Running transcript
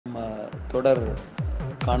தொடர்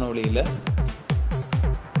காணொளியில்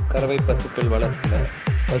கறவை பசுக்கள் வளர்ப்பில்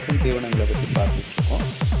பசுந்தீவனங்களை பற்றி பார்த்துட்ருக்கோம்.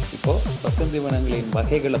 இப்போது பசுந்தீவனங்களின்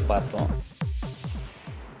வகைகளை பார்த்தோம்.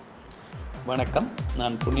 வணக்கம்,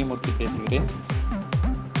 நான் புண்ணியமூர்த்தி பேசுகிறேன்.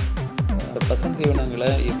 இந்த பசுந்தீவனங்களை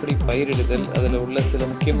எப்படி பயிரிடுதல், அதில் உள்ள சில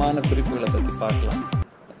முக்கியமான குறிப்புகளை பற்றி பார்க்கலாம்.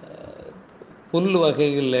 புல்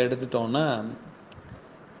வகைகளில் எடுத்துட்டோம்னா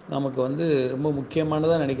நமக்கு ரொம்ப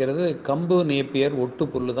முக்கியமானதாக நினைக்கிறது கம்பு நேப்பியர் ஒட்டு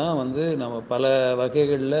புல் தான் நம்ம பல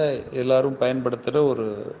வகைகளில் எல்லோரும் பயன்படுத்துகிற ஒரு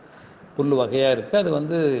புல் வகையாக இருக்குது.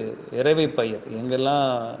 அது இறவை பயிர். எங்கெல்லாம்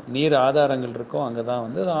நீர் ஆதாரங்கள் இருக்கோ அங்கே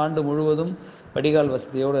தான் அது ஆண்டு முழுவதும் வடிகால்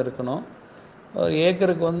வசதியோடு இருக்கணும். ஒரு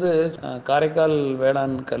ஏக்கருக்கு காரைக்கால்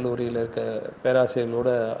வேளாண் கல்லூரியில் இருக்க பேராசிரியர்களோட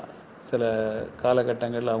சில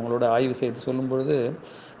காலகட்டங்கள் அவங்களோட ஆய்வு செய்து சொல்லும்பொழுது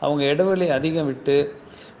அவங்க இடைவெளி அதிகம் விட்டு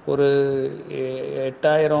ஒரு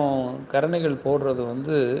 8000 கரணைகள் போடுறது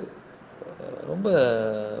ரொம்ப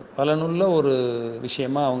பலனுள்ள ஒரு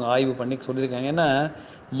விஷயமாக அவங்க ஆய்வு பண்ணி சொல்லியிருக்காங்க. ஏன்னா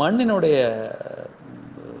மண்ணினுடைய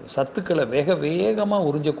சத்துக்களை வேகமாக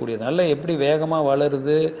உறிஞ்சக்கூடியது. நல்லா எப்படி வேகமாக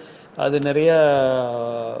வளருது, அது நிறையா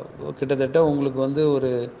கிட்டத்தட்ட உங்களுக்கு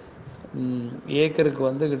ஒரு ஏக்கருக்கு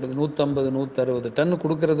கிட்டத்தட்ட 150-160 டன்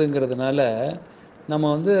கொடுக்கறதுங்கிறதுனால நம்ம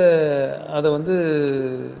அதை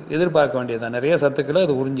எதிர்பார்க்க வேண்டியதுதான். நிறைய சத்துக்களை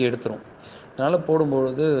அது உறிஞ்சி எடுத்துரும். அதனால்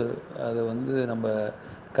போடும்பொழுது அது நம்ம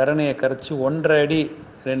கரணையை கரைச்சி 1.5 அடி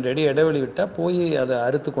 2 அடி இடைவெளி விட்டால் போய் அதை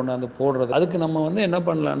அறுத்து கொண்டாந்து போடுறது. அதுக்கு நம்ம என்ன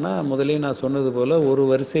பண்ணலான்னா, முதலே நான் சொன்னது போல் ஒரு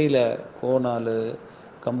வரிசையில் கோனாலு,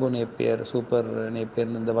 கம்பு நேப்பியர், சூப்பர்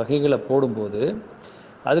நேப்பியர் இந்த வகைகளை போடும்போது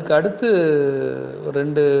அதுக்கு அடுத்து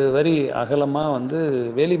 2 வரி அகலமாக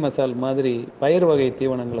வேலி மசால் மாதிரி பயிர் வகை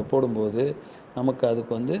தீவனங்களை போடும்போது நமக்கு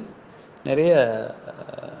அதுக்கு நிறைய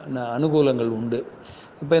அனுகூலங்கள் உண்டு.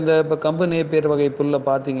 இப்போ கம்பு நேப்பியர் வகை புல்லை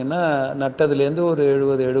பார்த்திங்கன்னா நட்டதுலேருந்து ஒரு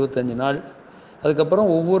 70-75 நாள்,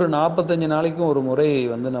 அதுக்கப்புறம் ஒவ்வொரு 45 நாளைக்கும் ஒரு முறை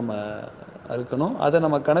நம்ம அறுக்கணும். அதை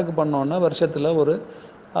நம்ம கணக்கு பண்ணோன்னா வருஷத்தில் ஒரு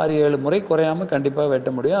 6-7 முறை குறையாமல் கண்டிப்பாக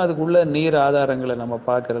வெட்ட முடியும். அதுக்குள்ளே நீர் ஆதாரங்களை நம்ம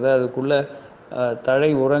பார்க்குறது, அதுக்குள்ளே தழை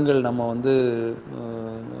உரங்கள் நம்ம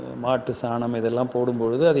மாட்டு சாணம் இதெல்லாம்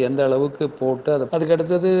போடும்பொழுது அது எந்த அளவுக்கு போட்டு அதுக்கு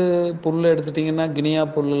அடுத்தது புல் எடுத்துட்டிங்கன்னா கினியா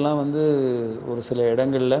புல்லெல்லாம் ஒரு சில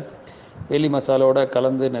இடங்களில் வேலி மசாலோட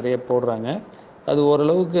கலந்து நிறைய போடுறாங்க. அது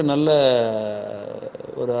ஓரளவுக்கு நல்ல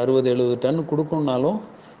ஒரு 60-70 டன் கொடுக்கணுன்னாலும்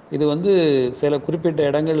இது சில குறிப்பிட்ட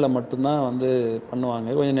இடங்களில் மட்டும்தான் பண்ணுவாங்க.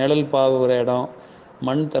 கொஞ்சம் நிழல் பாவுகிற இடம்,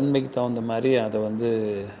 மண் தன்மைக்கு தகுந்த மாதிரி அதை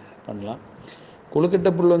பண்ணலாம்.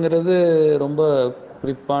 கொழுக்கட்டை புல்லுங்கிறது ரொம்ப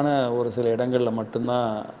குறிப்பான ஒரு சில இடங்களில் மட்டும்தான்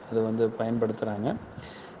அது பயன்படுத்துகிறாங்க.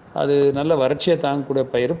 அது நல்ல வறட்சியை தாங்கக்கூடிய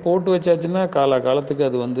பயிர். போட்டு வச்சாச்சுன்னா காலத்துக்கு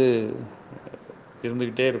அது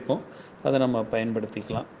இருந்துக்கிட்டே இருக்கும். அதை நம்ம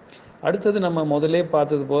பயன்படுத்திக்கலாம். அடுத்தது நம்ம முதலே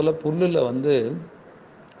பார்த்தது போல் புல்லில்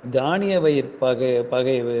தானிய வயிர்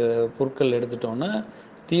பகை பொருட்கள் எடுத்துட்டோன்னா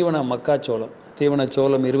தீவன மக்காச்சோளம்,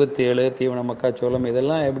 தீவனச்சோளம் 27, தீவன மக்காச்சோளம்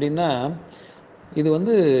இதெல்லாம் எப்படின்னா இது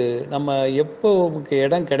நம்ம எப்போ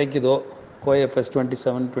இடம் கிடைக்குதோ கோஎஃப்எஸ்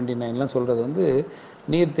 27, 29லாம் சொல்கிறது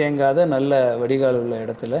நீர் தேங்காத நல்ல வடிகால் உள்ள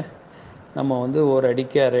இடத்துல நம்ம ஒரு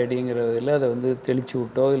அடிக்கு 1/2 அடிங்கிறதில் அதை தெளித்து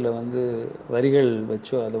விட்டோ இல்லை வரிகள்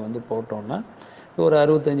வச்சோ அதை போட்டோம்னா ஒரு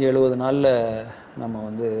 65-70 நாளில் நம்ம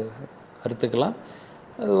அறுத்துக்கலாம்.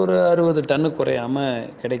 அது ஒரு 60 டன்னு குறையாமல்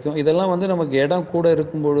கிடைக்கும். இதெல்லாம் நமக்கு இடம் கூட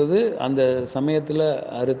இருக்கும் பொழுது அந்த சமயத்தில்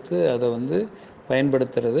அறுத்து அதை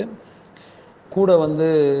பயன்படுத்துறது கூட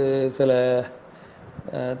சில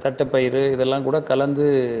தட்டைப்பயிறு இதெல்லாம் கூட கலந்து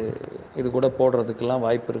இது கூட போடுறதுக்கெல்லாம்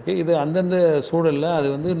வாய்ப்பு இருக்குது. இது அந்தந்த சூழலில் அது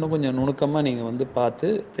இன்னும் கொஞ்சம் நுணுக்கமாக நீங்கள் பார்த்து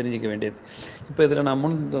தெரிஞ்சிக்க வேண்டியது. இப்போ இதில் நான்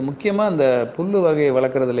முக்கியமாக அந்த புல் வகையை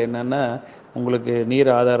வளர்க்குறதுல என்னென்னா, உங்களுக்கு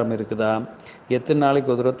நீர் ஆதாரம் இருக்குதா, எத்தனை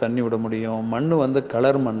நாளைக்கு ஒரு தடவை தண்ணி விட முடியும், மண்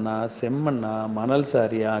கலர் மண்ணா, செம்மண்ணா, மணல்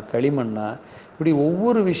சாரியா, களிமண்ணா, இப்படி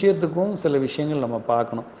ஒவ்வொரு விஷயத்துக்கும் சில விஷயங்கள் நம்ம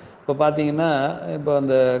பார்க்கணும். இப்போ பார்த்தீங்கன்னா இப்போ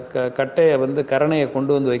அந்த கட்டையை கரணையை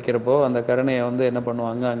கொண்டு வைக்கிறப்போ அந்த கரணையை என்ன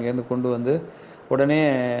பண்ணுவாங்க, அங்கேருந்து கொண்டு உடனே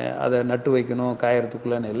அதை நட்டு வைக்கணும்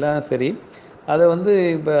காயறதுக்குள்ளன்னு எல்லாம் சரி. அதை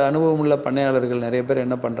இப்போ அனுபவமுள்ள பண்ணையாளர்கள் நிறைய பேர்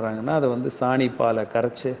என்ன பண்ணுறாங்கன்னா அதை சாணி பாலை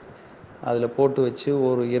கரைச்சி அதில் போட்டு வச்சு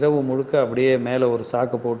ஒரு இரவு முழுக்க அப்படியே மேலே ஒரு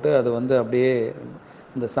சாக்கு போட்டு அதை அப்படியே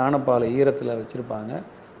இந்த சாணப்பாலை ஈரத்தில் வச்சுருப்பாங்க.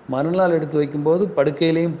 மறுநாள் எடுத்து வைக்கும்போது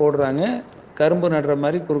படுக்கையிலையும் போடுறாங்க, கரும்பு நடுற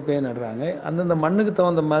மாதிரி குறுக்கையும் நடுறாங்க. அந்தந்த மண்ணுக்கு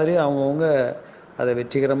தகுந்த மாதிரி அவங்கவுங்க அதை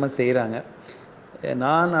வெற்றிகரமாக செய்கிறாங்க.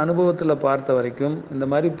 நான் அனுபவத்தில் பார்த்த வரைக்கும் இந்த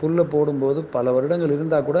மாதிரி புல்லை போடும்போது பல வருடங்கள்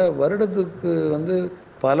இருந்தால் கூட வருடத்துக்கு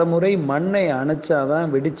பல முறை மண்ணை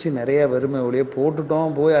அணைச்சாதான் வெடித்து நிறையா வறுமை ஒழிய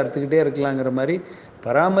போட்டுட்டோம் போய் அறுத்துக்கிட்டே இருக்கலாங்கிற மாதிரி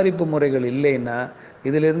பராமரிப்பு முறைகள் இல்லைன்னா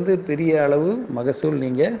இதிலிருந்து பெரிய அளவு மகசூல்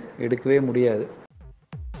நீங்கள் எடுக்கவே முடியாது.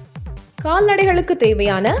 கால்நடைகளுக்கு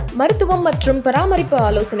தேவையான மருத்துவம் மற்றும் பராமரிப்பு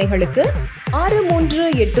ஆலோசனைகளுக்கு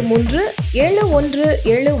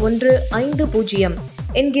 6383717150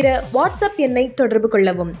 என்கிற வாட்ஸ்அப் எண்ணை தொடர்பு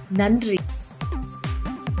கொள்ளவும். நன்றி.